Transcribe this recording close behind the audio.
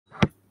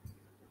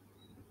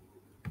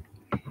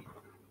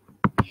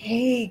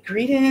Okay,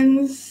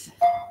 greetings.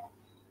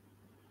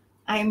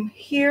 I'm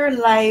here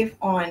live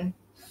on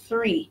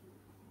 3.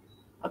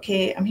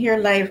 Okay, I'm here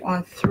live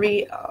on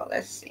 3. Oh,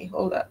 let's see.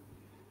 Hold up.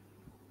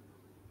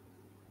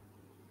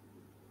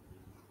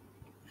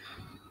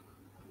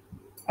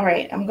 All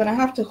right, I'm going to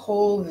have to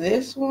hold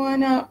this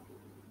one up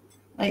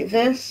like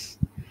this.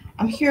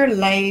 I'm here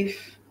live.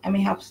 I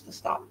may have to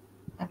stop.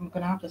 I'm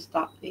going to have to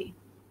stop the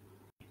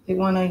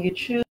one on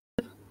YouTube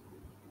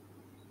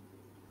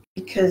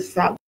because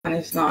that one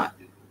is not,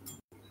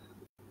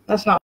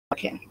 that's not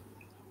working.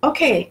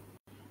 Okay,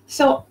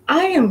 so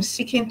I am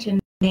speaking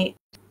tonight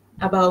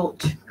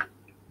about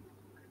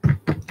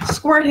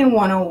Squirting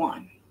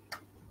 101.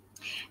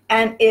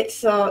 And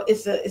it's a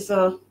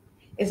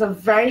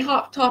very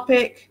hot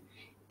topic.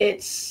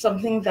 It's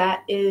something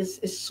that is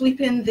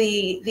sweeping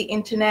the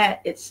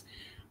internet.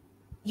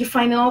 You're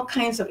finding all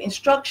kinds of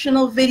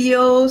instructional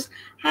videos.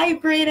 Hi,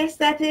 Braid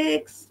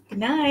Aesthetics. Good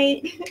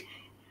night.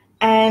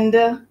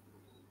 And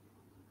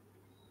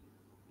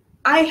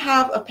I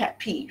have a pet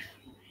peeve,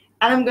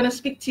 and I'm going to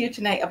speak to you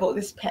tonight about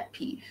this pet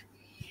peeve.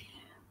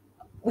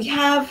 We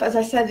have, as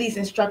I said, these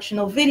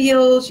instructional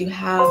videos. You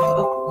have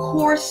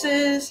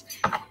courses.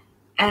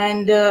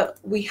 And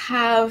we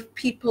have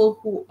people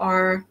who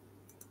are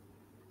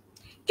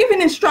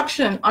giving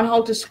instruction on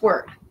how to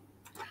squirt.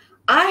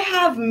 I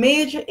have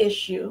major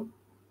issue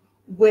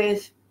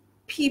with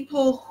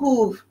people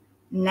who've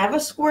never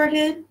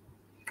squirted,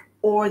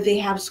 or they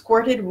have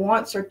squirted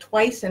once or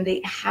twice and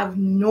they have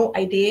no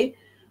idea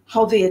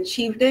how they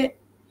achieved it,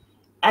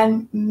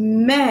 and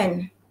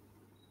men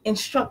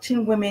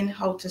instructing women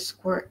how to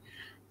squirt.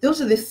 Those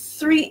are the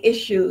three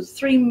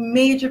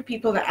major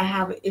people that I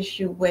have an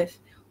issue with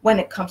when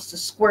it comes to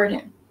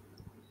squirting.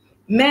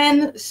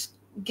 Men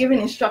giving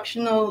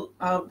instructional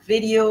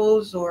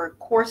videos or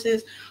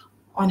courses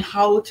on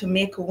how to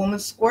make a woman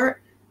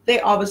squirt,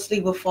 they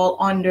obviously will fall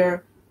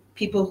under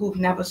people who've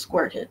never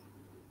squirted.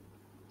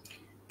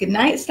 Good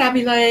night,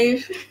 Stabby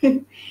Life.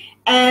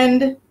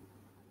 And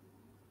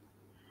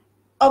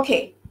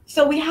okay,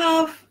 so we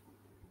have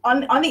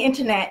on the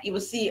internet, you will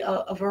see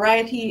a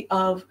variety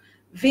of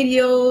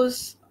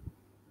videos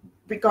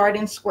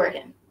regarding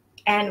squirting.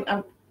 And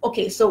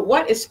okay, so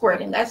what is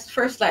squirting?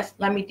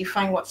 Let me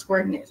define what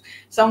squirting is.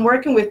 So I'm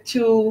working with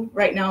two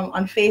right now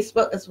on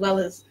Facebook as well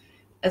as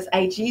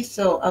IG.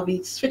 So I'll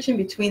be switching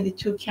between the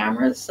two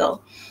cameras.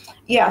 So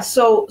yeah,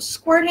 so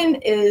squirting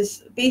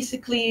is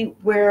basically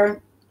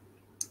where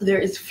there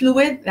is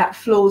fluid that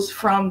flows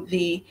from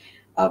the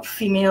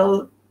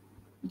female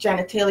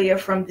genitalia,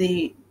 from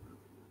the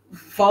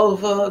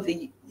vulva,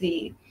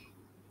 the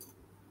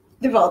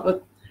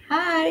vulva.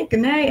 Hi, good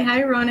night.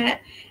 Hi,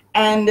 Ronette.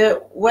 And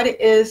what it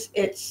is,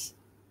 it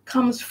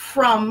comes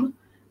from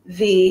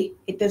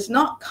it does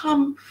not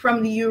come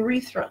from the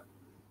urethra.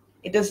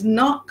 It does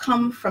not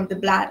come from the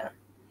bladder.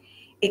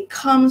 It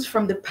comes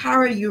from the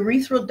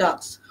paraurethral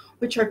ducts,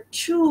 which are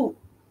two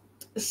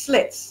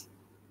slits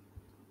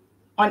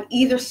on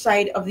either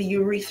side of the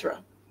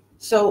urethra.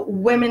 So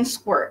women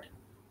squirt,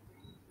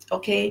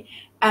 okay?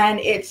 And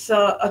it's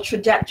a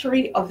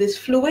trajectory of this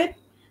fluid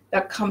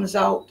that comes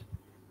out.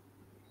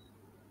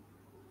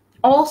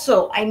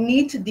 Also, I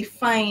need to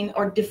define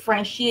or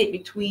differentiate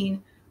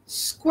between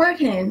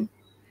squirting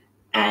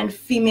and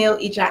female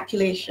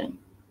ejaculation.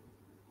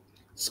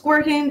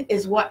 Squirting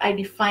is what I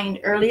defined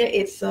earlier.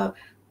 It's a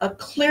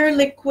clear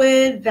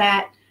liquid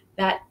that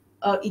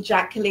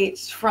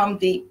ejaculates from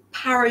the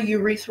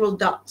paraurethral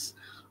ducts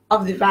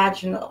of the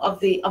vaginal, of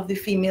the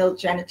female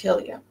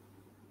genitalia.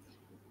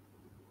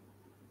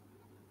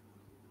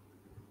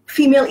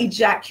 Female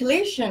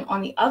ejaculation,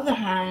 on the other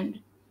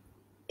hand,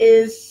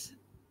 is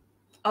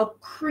a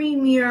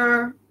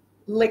creamier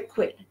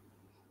liquid,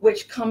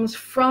 which comes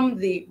from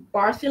the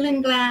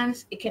Bartholin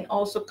glands. It can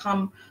also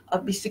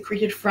be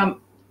secreted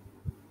from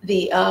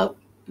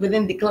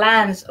within the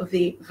glands of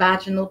the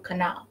vaginal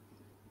canal,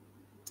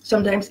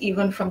 sometimes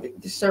even from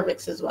the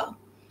cervix as well.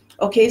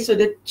 Okay, so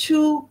the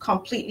two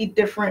completely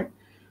different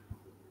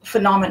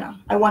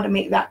phenomena. I want to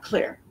make that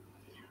clear.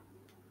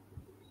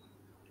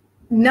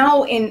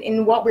 Now,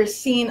 in what we're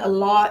seeing a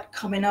lot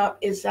coming up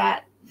is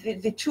that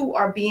the two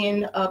are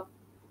being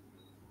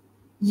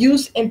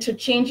used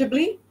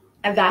interchangeably,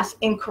 and that's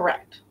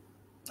incorrect.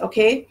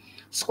 Okay,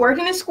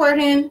 squirting is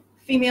squirting,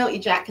 female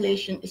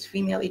ejaculation is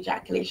female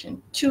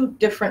ejaculation. Two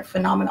different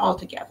phenomena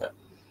altogether.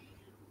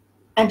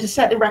 And to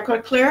set the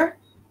record clear,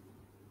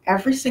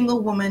 every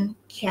single woman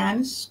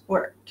can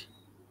squirt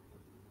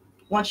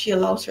once she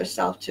allows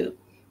herself to.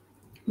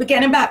 But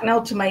getting back now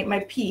to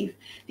my peeve,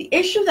 the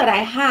issue that I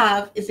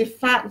have is the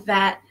fact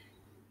that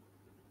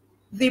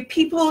the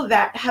people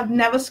that have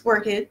never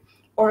squirted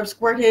or have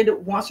squirted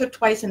once or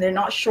twice and they're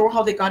not sure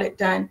how they got it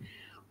done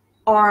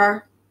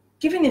are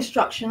giving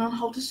instruction on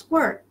how to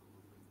squirt.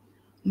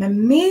 My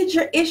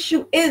major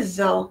issue is,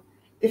 though,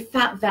 the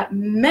fact that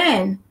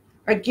men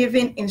are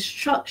giving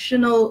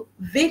instructional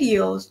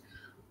videos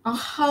on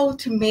how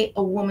to make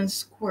a woman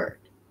squirt.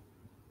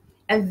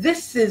 And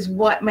this is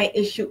what my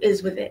issue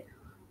is with it.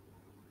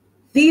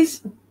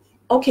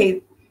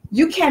 Okay,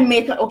 You can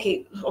make a,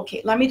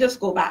 okay, let me just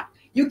go back.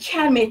 You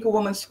can make a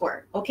woman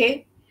squirt,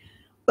 okay?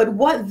 But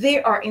what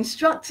they are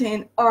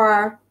instructing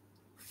are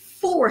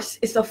force.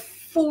 It's a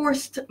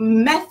forced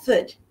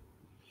method.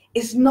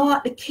 It's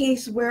not the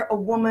case where a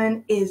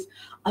woman is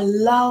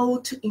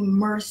allowed to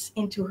immerse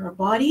into her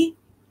body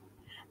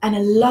and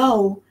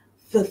allow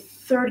the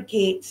third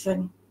gates,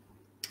 and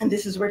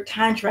this is where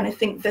tantra, and I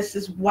think this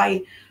is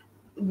why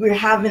we're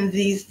having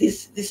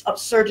this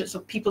upsurgence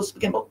of people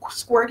speaking about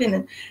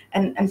squirting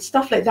and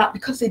stuff like that,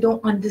 because they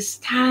don't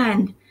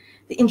understand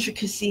the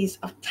intricacies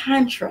of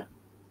tantra,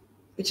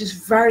 which is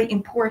very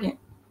important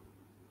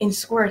in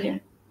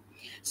squirting.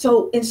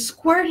 So in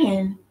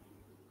squirting,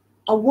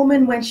 a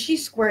woman, when she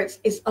squirts,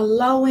 is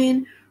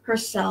allowing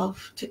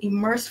herself to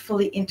immerse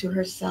fully into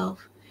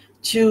herself,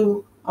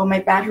 to, oh, my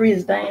battery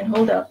is dying,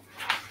 hold up.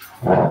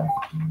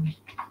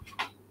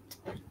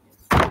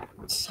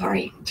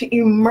 Sorry, to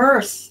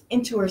immerse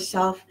into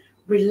herself,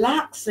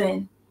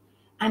 relaxing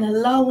and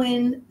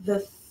allowing the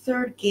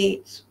third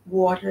gate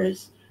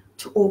waters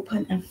to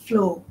open and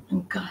flow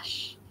and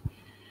gush.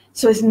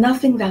 So it's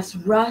nothing that's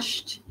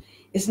rushed,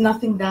 it's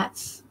nothing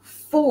that's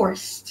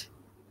forced.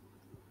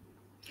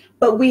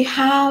 But we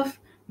have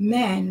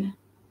men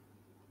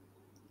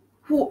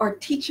who are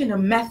teaching a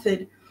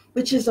method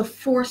which is a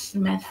forced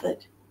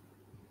method.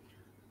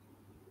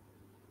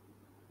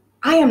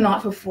 I am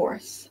not for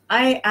force.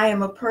 I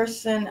am a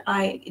person,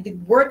 the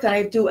work that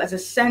I do as a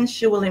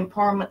sensual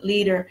empowerment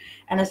leader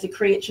and as the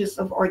creatress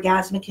of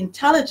orgasmic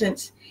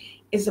intelligence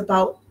is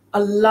about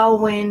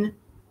allowing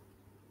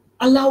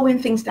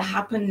things to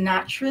happen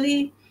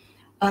naturally,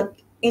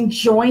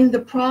 enjoying the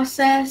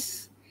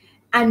process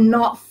and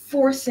not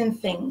forcing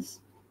things.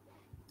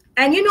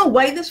 And you know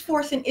why this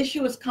forcing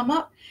issue has come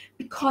up?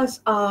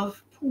 Because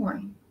of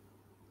porn.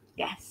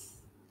 Yes,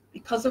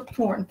 because of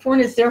porn.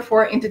 Porn is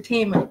therefore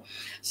entertainment.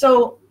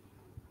 So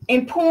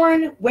in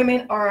porn,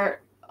 women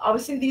are,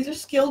 obviously these are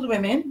skilled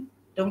women.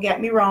 Don't get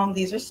me wrong.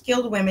 These are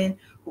skilled women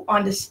who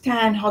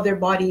understand how their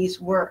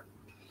bodies work.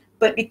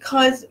 But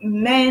because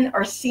men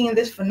are seeing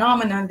this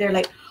phenomenon, they're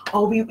like,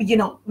 oh, we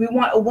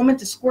want a woman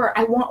to squirt.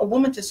 I want a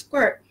woman to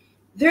squirt.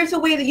 There's a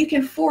way that you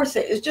can force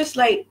it. It's just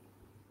like,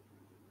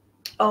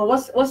 oh,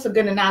 what's a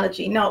good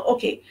analogy? No,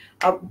 okay.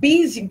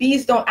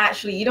 Bees don't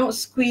actually, you don't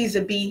squeeze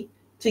a bee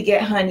to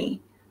get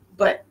honey,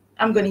 but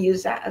I'm going to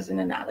use that as an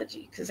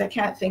analogy because I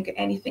can't think of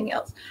anything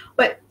else.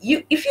 But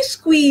if you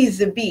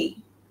squeeze a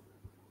bee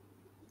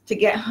to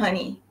get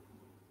honey,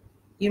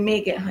 you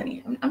may get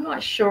honey. I'm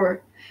not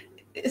sure.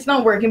 It's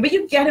not working, but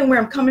you get it where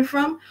I'm coming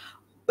from.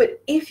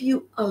 But if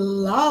you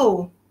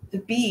allow the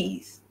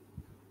bees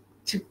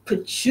to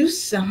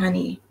produce the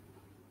honey,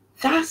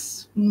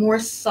 that's more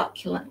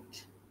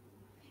succulent.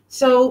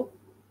 So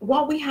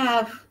what we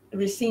have,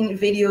 we're seeing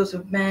videos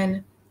of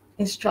men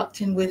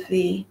instructing with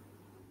the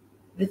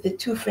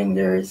two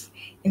fingers,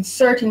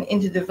 inserting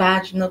into the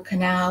vaginal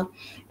canal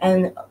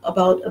and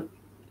about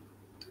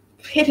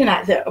hitting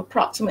at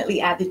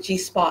approximately at the G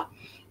spot,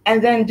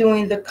 and then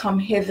doing the come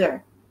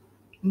hither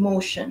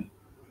motion.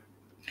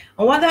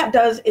 And what that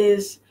does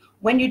is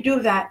when you do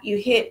that, you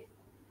hit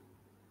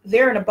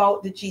there and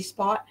about the G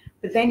spot,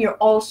 but then you're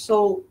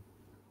also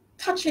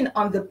touching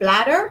on the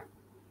bladder.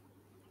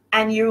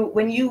 And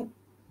when you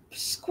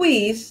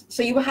squeeze,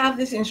 so you will have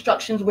these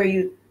instructions where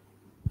you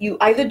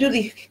either do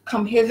the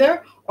come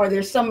hither, or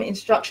there's some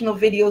instructional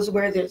videos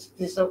where there's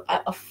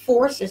a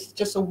force, it's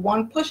just a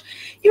one push.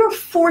 You're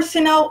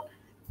forcing out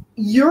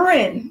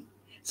urine.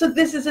 So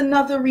this is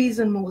another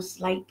reason,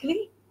 most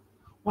likely,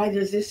 why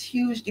there's this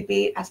huge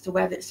debate as to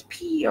whether it's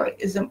pee or it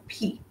isn't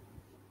pee.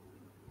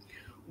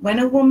 When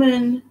a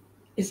woman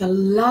is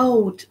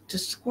allowed to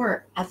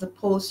squirt as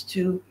opposed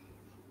to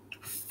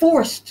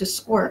forced to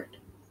squirt,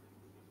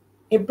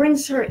 it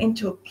brings her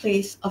into a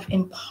place of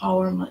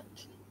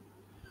empowerment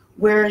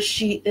where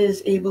she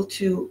is able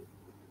to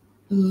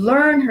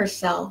learn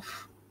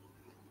herself,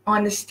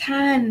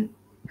 understand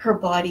her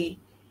body,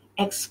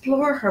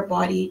 explore her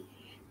body,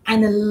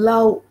 and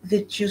allow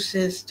the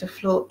juices to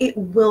flow. It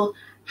will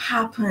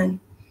happen.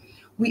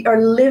 We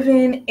are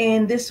living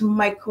in this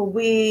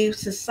microwave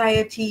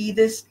society.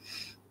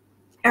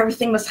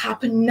 Everything must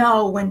happen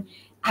now, when,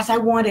 as I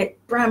want it,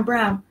 bram,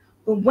 bram.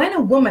 But when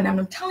a woman, and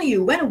I'm telling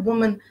you, when a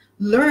woman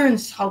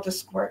learns how to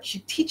squirt, she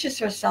teaches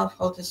herself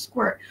how to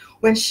squirt.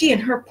 When she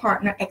and her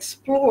partner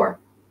explore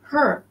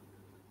her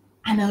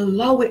and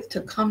allow it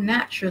to come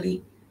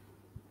naturally,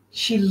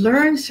 she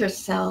learns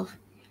herself.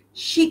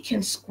 She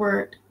can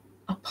squirt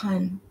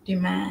upon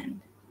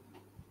demand.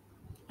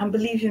 And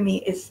believe you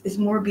me, it's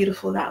more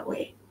beautiful that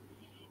way.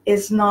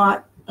 It's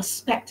not a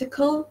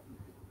spectacle,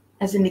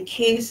 as in the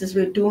case as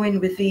we're doing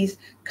with these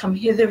come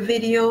hither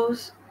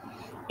videos.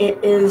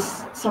 It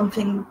is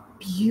something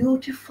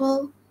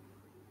beautiful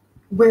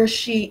where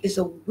she is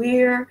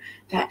aware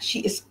that she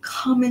is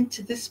coming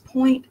to this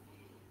point,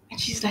 and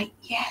she's like,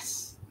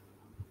 yes,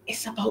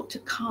 it's about to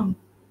come.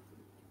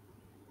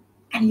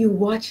 And you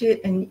watch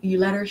it and you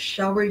let her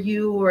shower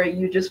you, or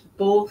you just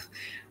both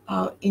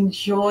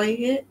enjoy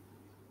it.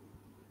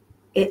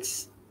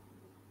 It's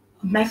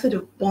method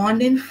of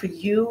bonding for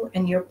you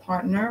and your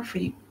partner,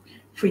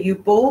 for you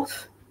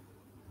both,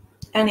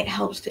 and it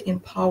helps to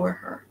empower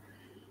her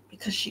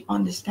because she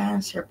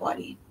understands her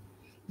body.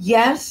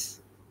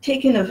 Yes,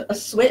 taking a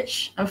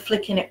switch and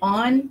flicking it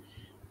on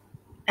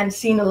and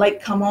seeing the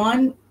light come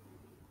on,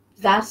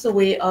 that's a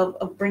way of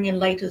bringing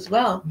light as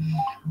well.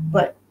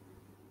 But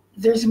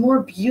there's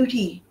more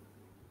beauty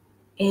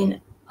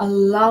in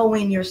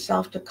allowing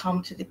yourself to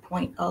come to the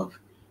point of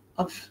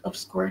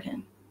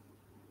squirting.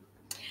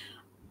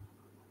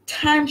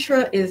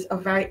 Tantra is a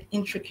very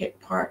intricate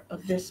part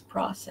of this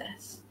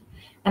process,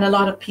 and a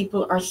lot of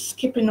people are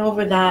skipping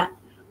over that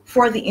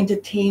for the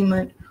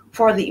entertainment,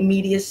 for the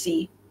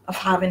immediacy of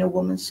having a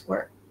woman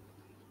squirt.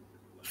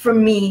 For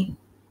me,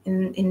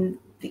 in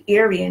the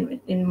area,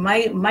 in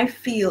my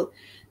field,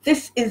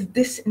 this is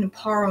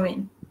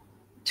disempowering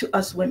to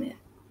us women.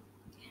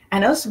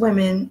 And us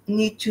women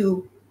need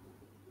to,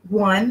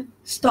 one,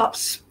 stop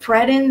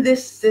spreading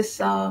this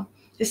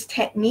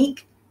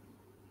technique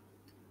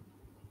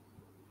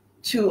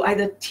to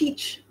either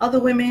teach other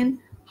women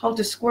how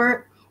to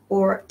squirt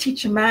or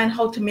teach a man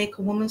how to make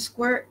a woman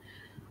squirt.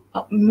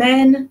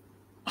 Men,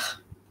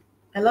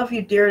 I love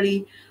you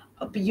dearly,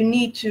 but you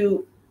need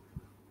to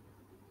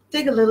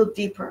dig a little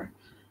deeper,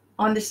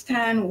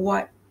 understand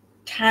what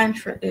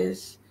Tantra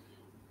is,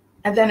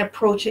 and then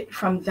approach it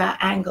from that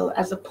angle,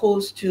 as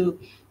opposed to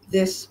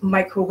this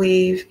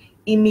microwave,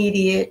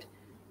 immediate,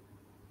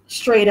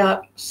 straight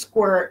up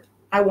squirt,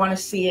 I want to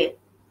see it.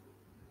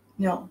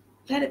 No,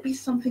 let it be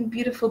something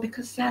beautiful,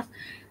 because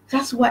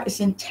that's what it's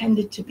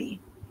intended to be.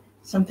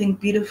 Something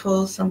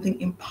beautiful, something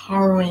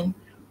empowering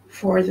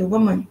for the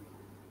woman.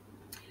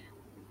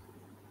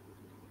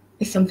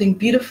 It's something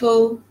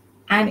beautiful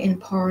and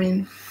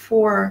empowering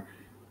for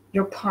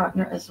your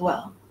partner as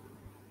well.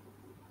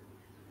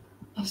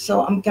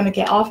 So I'm going to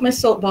get off my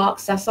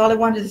soapbox. That's all I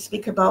wanted to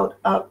speak about.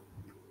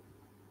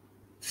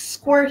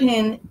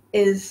 Squirting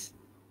is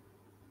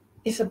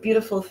a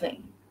beautiful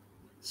thing.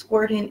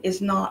 Squirting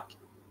is not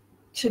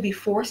to be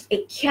forced.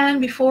 It can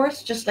be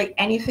forced, just like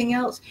anything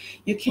else.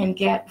 You can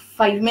get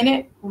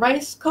 5-minute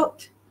rice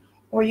cooked,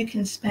 or you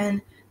can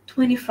spend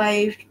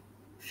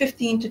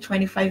 15 to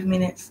 25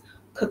 minutes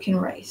cooking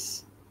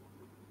rice.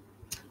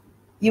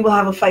 You will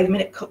have a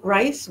 5-minute cooked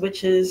rice,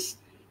 which is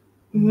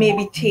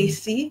maybe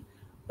tasty,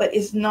 but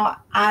is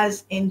not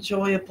as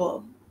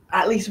enjoyable,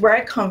 at least where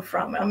I come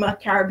from. I'm a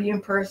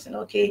Caribbean person,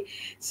 okay?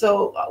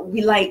 So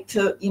we like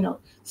to,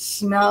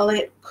 smell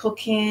it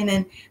cooking,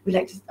 and we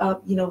like to,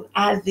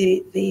 add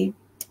the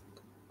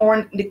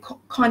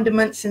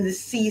condiments and the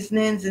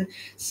seasonings, and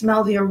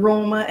smell the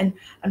aroma,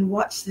 and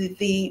watch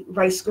the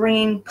rice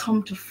grain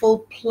come to full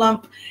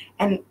plump,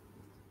 and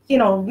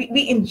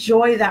we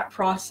enjoy that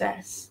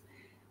process.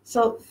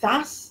 So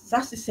that's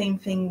the same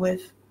thing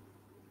with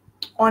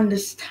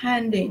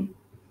understanding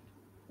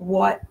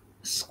what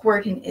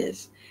squirting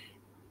is.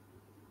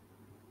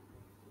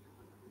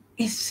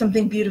 It's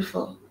something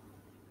beautiful.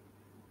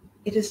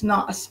 It is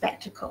not a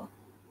spectacle.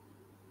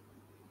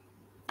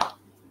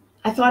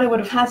 I thought I would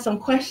have had some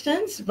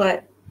questions,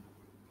 but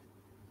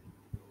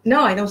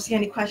no, I don't see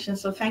any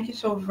questions. So thank you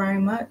so very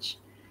much.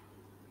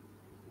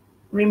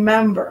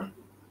 Remember,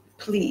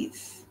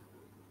 please,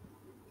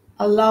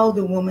 allow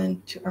the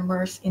woman to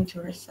immerse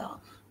into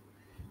herself.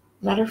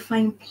 Let her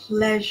find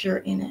pleasure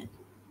in it.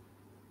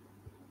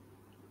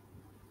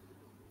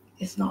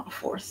 It's not a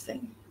forced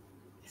thing.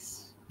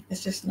 It's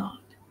just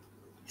not.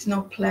 There's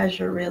no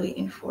pleasure really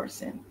in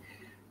forcing.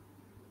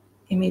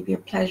 It may be a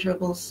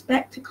pleasurable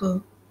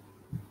spectacle,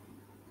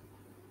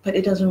 but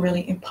it doesn't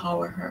really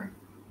empower her.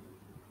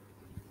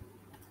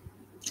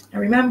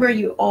 And remember,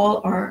 you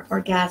all are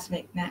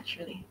orgasmic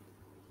naturally.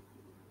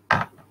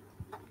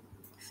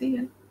 See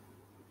ya.